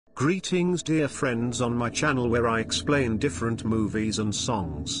Greetings dear friends on my channel where I explain different movies and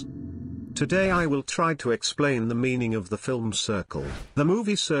songs. Today I will try to explain the meaning of the film Circle. The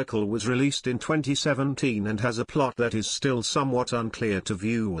movie Circle was released in 2017 and has a plot that is still somewhat unclear to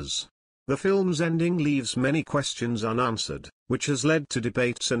viewers. The film's ending leaves many questions unanswered, which has led to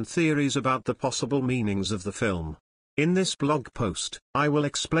debates and theories about the possible meanings of the film. In this blog post, I will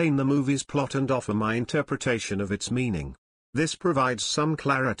explain the movie's plot and offer my interpretation of its meaning. This provides some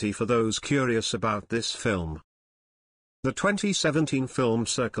clarity for those curious about this film. The 2017 film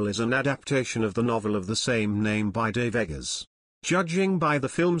Circle is an adaptation of the novel of the same name by Dave Eggers. Judging by the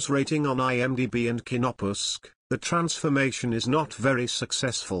film's rating on IMDb and Kinopoisk, the transformation is not very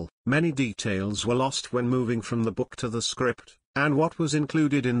successful. Many details were lost when moving from the book to the script, and what was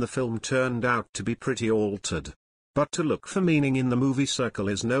included in the film turned out to be pretty altered. But to look for meaning in the movie Circle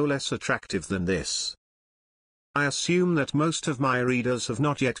is no less attractive than this. I assume that most of my readers have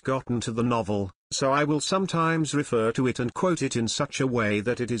not yet gotten to the novel, so I will sometimes refer to it and quote it in such a way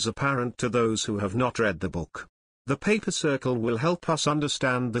that it is apparent to those who have not read the book. The paper circle will help us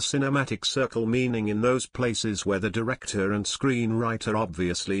understand the cinematic circle meaning in those places where the director and screenwriter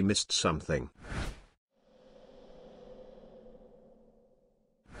obviously missed something.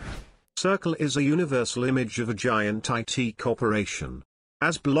 Circle is a universal image of a giant IT corporation.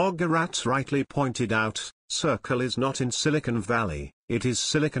 As blogger Rats rightly pointed out, Circle is not in Silicon Valley, it is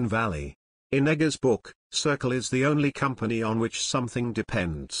Silicon Valley. In Eggers' book, Circle is the only company on which something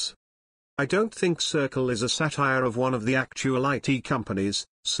depends. I don't think Circle is a satire of one of the actual IT companies,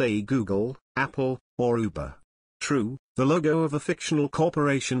 say Google, Apple, or Uber. True, the logo of a fictional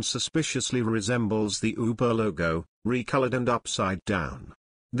corporation suspiciously resembles the Uber logo, recolored and upside down.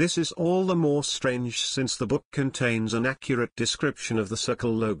 This is all the more strange since the book contains an accurate description of the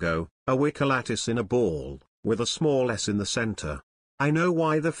Circle logo, a wicker lattice in a ball, with a small S in the center. I know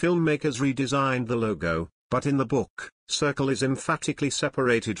why the filmmakers redesigned the logo, but in the book, Circle is emphatically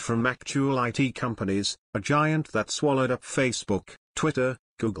separated from actual IT companies, a giant that swallowed up Facebook, Twitter,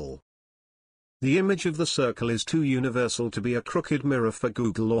 Google. The image of the circle is too universal to be a crooked mirror for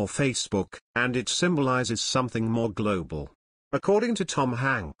Google or Facebook, and it symbolizes something more global. According to Tom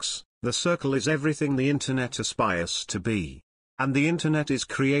Hanks, the circle is everything the internet aspires to be. And the internet is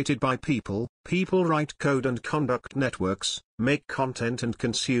created by people. People write code and conduct networks, make content and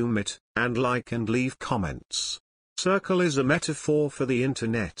consume it, and like and leave comments. Circle is a metaphor for the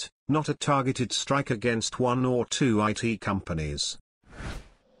internet, not a targeted strike against one or two IT companies.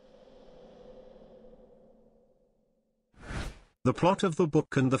 The plot of the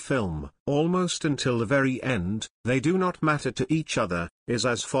book and the film, almost until the very end, they do not matter to each other, is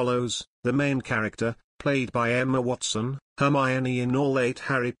as follows. The main character, played by Emma Watson, Hermione in all 8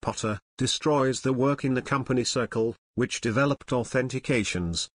 Harry Potter, destroys the work in the company Circle, which developed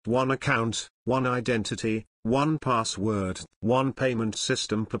authentications, one account, one identity, one password, one payment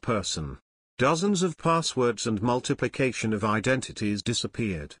system per person. Dozens of passwords and multiplication of identities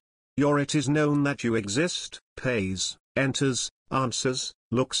disappeared. It is known that you exist, pays, enters, answers,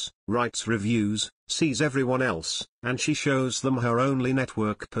 looks, writes reviews, sees everyone else, and she shows them her only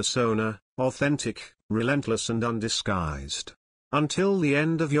network persona, authentic, relentless and undisguised. Until the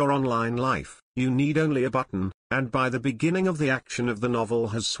end of your online life, you need only a button, and by the beginning of the action of the novel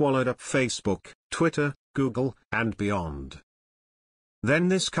has swallowed up Facebook, Twitter, Google, and beyond. Then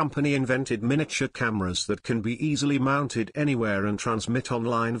this company invented miniature cameras that can be easily mounted anywhere and transmit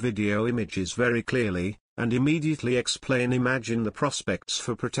online video images very clearly, and immediately imagine the prospects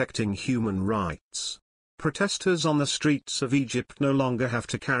for protecting human rights. Protesters on the streets of Egypt no longer have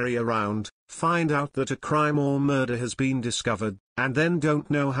to carry around, find out that a crime or murder has been discovered, and then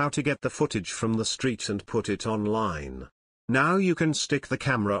don't know how to get the footage from the street and put it online. Now you can stick the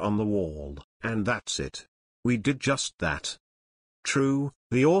camera on the wall, and that's it. We did just that. True,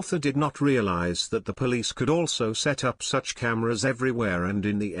 the author did not realize that the police could also set up such cameras everywhere and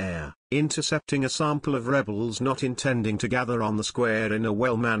in the air, intercepting a sample of rebels not intending to gather on the square in a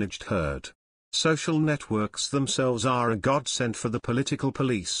well-managed herd. Social networks themselves are a godsend for the political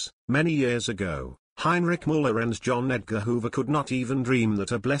police. Many years ago, Heinrich Müller and John Edgar Hoover could not even dream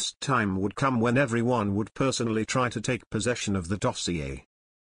that a blessed time would come when everyone would personally try to take possession of the dossier.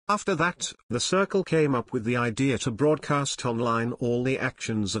 After that, the Circle came up with the idea to broadcast online all the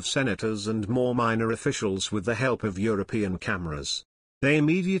actions of senators and more minor officials with the help of European cameras. They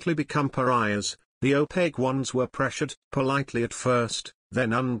immediately become pariahs. The opaque ones were pressured, politely at first,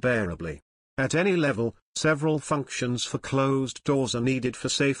 then unbearably. At any level, several functions for closed doors are needed for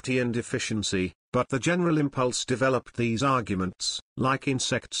safety and efficiency, but the general impulse developed these arguments, like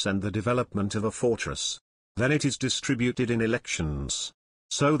insects and the development of a fortress. Then it is distributed in elections.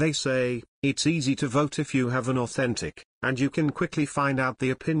 So they say, it's easy to vote if you have an authentic, and you can quickly find out the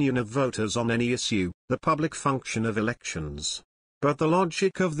opinion of voters on any issue, the public function of elections. But the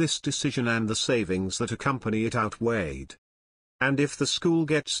logic of this decision and the savings that accompany it outweighed. And if the school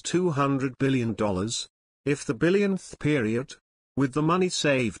gets $200 billion, if the billionth period, with the money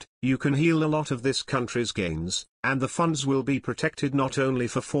saved, you can heal a lot of this country's gains, and the funds will be protected not only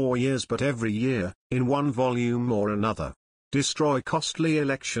for 4 years but every year, in one volume or another. Destroy costly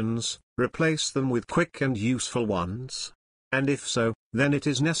elections, replace them with quick and useful ones. And if so, then it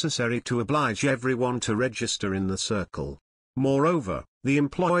is necessary to oblige everyone to register in the circle. Moreover, the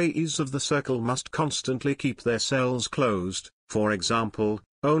employees of the circle must constantly keep their cells closed, for example,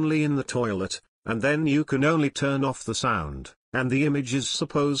 only in the toilet, and then you can only turn off the sound, and the image is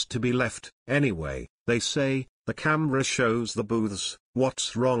supposed to be left, anyway, they say, the camera shows the booths,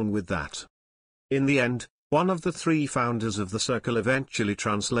 what's wrong with that? In the end, one of the 3 founders of the circle eventually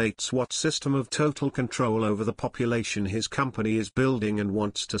translates what system of total control over the population his company is building and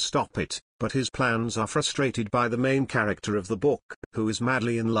wants to stop it, but his plans are frustrated by the main character of the book, who is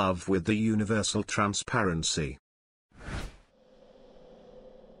madly in love with the universal transparency.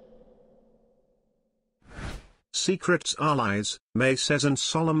 Secrets are lies, May says, and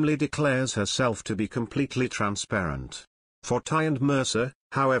solemnly declares herself to be completely transparent. For Ty and Mercer,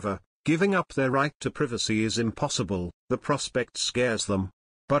 however, giving up their right to privacy is impossible, the prospect scares them.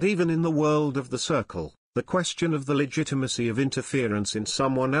 But even in the world of the circle, the question of the legitimacy of interference in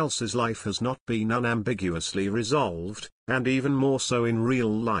someone else's life has not been unambiguously resolved, and even more so in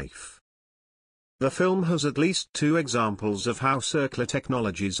real life. The film has at least 2 examples of how circular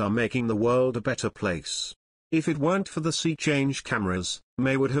technologies are making the world a better place. If it weren't for the sea change cameras,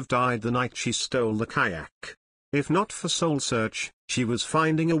 May would have died the night she stole the kayak. If not for Soul Search, she was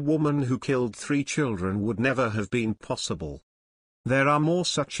finding a woman who killed 3 children would never have been possible. There are more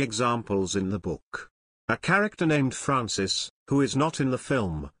such examples in the book. A character named Francis, who is not in the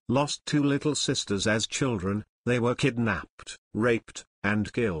film, lost 2 little sisters as children. They were kidnapped, raped,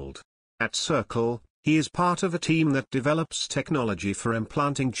 and killed. At Circle, he is part of a team that develops technology for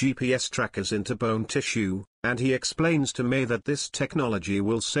implanting GPS trackers into bone tissue, and he explains to May that this technology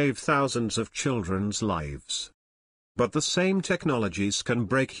will save thousands of children's lives. But the same technologies can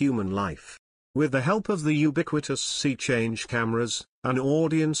break human life. With the help of the ubiquitous sea change cameras, an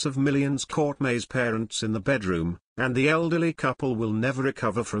audience of millions caught May's parents in the bedroom, and the elderly couple will never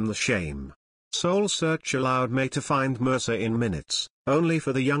recover from the shame. Soul Search allowed May to find Mercer in minutes, only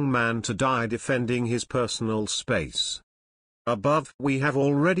for the young man to die defending his personal space. Above, we have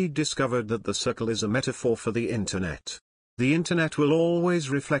already discovered that the circle is a metaphor for the internet. The internet will always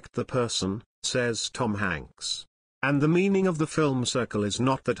reflect the person, says Tom Hanks. And the meaning of the film Circle is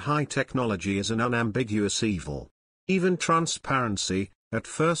not that high technology is an unambiguous evil. Even transparency, at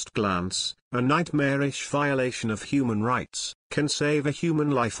first glance, a nightmarish violation of human rights, can save a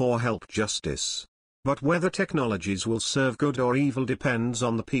human life or help justice. But whether technologies will serve good or evil depends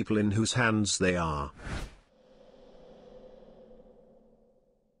on the people in whose hands they are.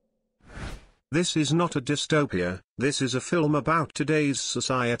 This is not a dystopia, this is a film about today's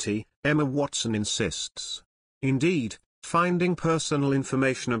society, Emma Watson insists. Indeed, finding personal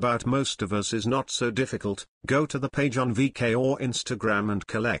information about most of us is not so difficult. Go to the page on VK or Instagram and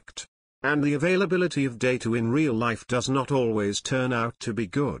collect. And the availability of data in real life does not always turn out to be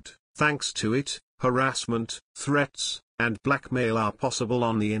good. Thanks to it, harassment, threats, and blackmail are possible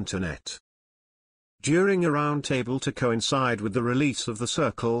on the internet. During a roundtable to coincide with the release of The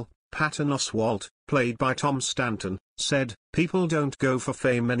Circle, Patton Oswalt, played by Tom Stanton, said, "People don't go for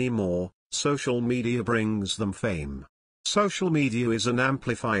fame anymore, social media brings them fame. Social media is an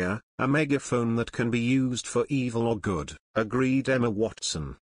amplifier, a megaphone that can be used for evil or good," agreed Emma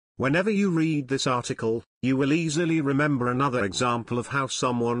Watson. Whenever you read this article, you will easily remember another example of how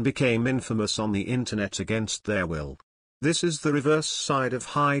someone became infamous on the internet against their will. This is the reverse side of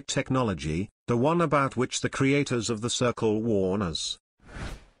high technology, the one about which the creators of The Circle warn us.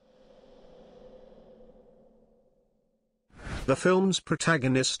 The film's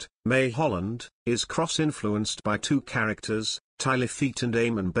protagonist, May Holland, is cross-influenced by 2 characters, Tyler Feet and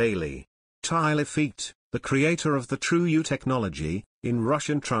Eamon Bailey. Tyler Feet, the creator of the True You technology, in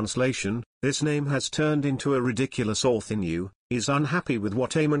Russian translation, this name has turned into a ridiculous orthinu, is unhappy with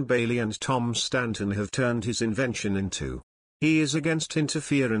what Eamon Bailey and Tom Stanton have turned his invention into. He is against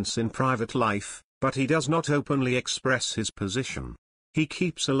interference in private life, but he does not openly express his position. He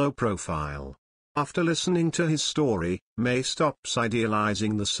keeps a low profile. After listening to his story, May stops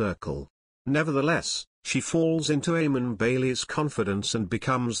idealizing The Circle. Nevertheless, she falls into Eamon Bailey's confidence and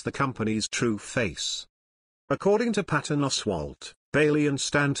becomes the company's true face. According to Patton Oswalt, Bailey and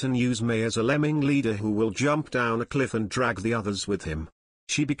Stanton use May as a lemming leader who will jump down a cliff and drag the others with him.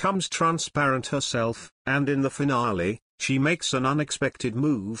 She becomes transparent herself, and in the finale, she makes an unexpected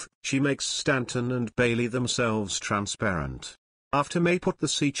move. She makes Stanton and Bailey themselves transparent. After May put the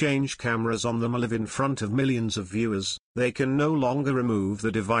sea change cameras on them live in front of millions of viewers, they can no longer remove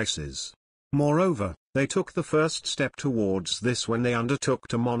the devices. Moreover, they took the first step towards this when they undertook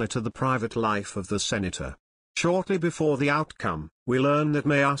to monitor the private life of the senator. Shortly before the outcome, we learn that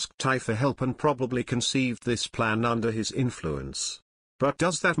May asked Ty for help and probably conceived this plan under his influence. But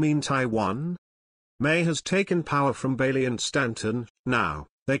does that mean Ty won? May has taken power from Bailey and Stanton. Now,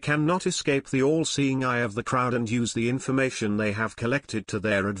 they cannot escape the all-seeing eye of the crowd and use the information they have collected to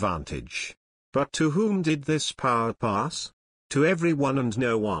their advantage. But to whom did this power pass? To everyone and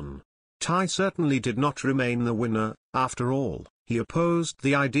no one. Ty certainly did not remain the winner. After all, he opposed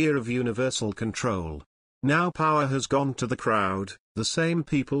the idea of universal control. Now power has gone to the crowd, the same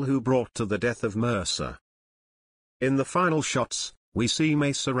people who brought to the death of Mercer. In the final shots, we see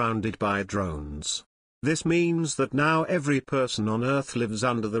May surrounded by drones. This means that now every person on Earth lives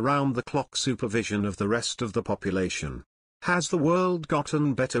under the round-the-clock supervision of the rest of the population. Has the world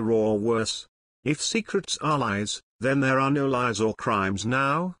gotten better or worse? If secrets are lies, then there are no lies or crimes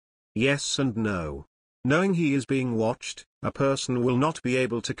now? Yes and no. Knowing he is being watched, a person will not be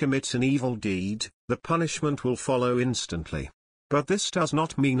able to commit an evil deed. The punishment will follow instantly. But this does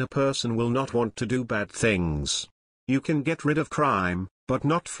not mean a person will not want to do bad things. You can get rid of crime, but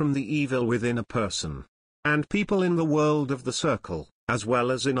not from the evil within a person. And people in the world of the circle, as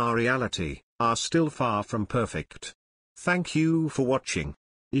well as in our reality, are still far from perfect. Thank you for watching.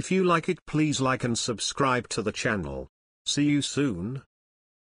 If you like it, please like and subscribe to the channel. See you soon.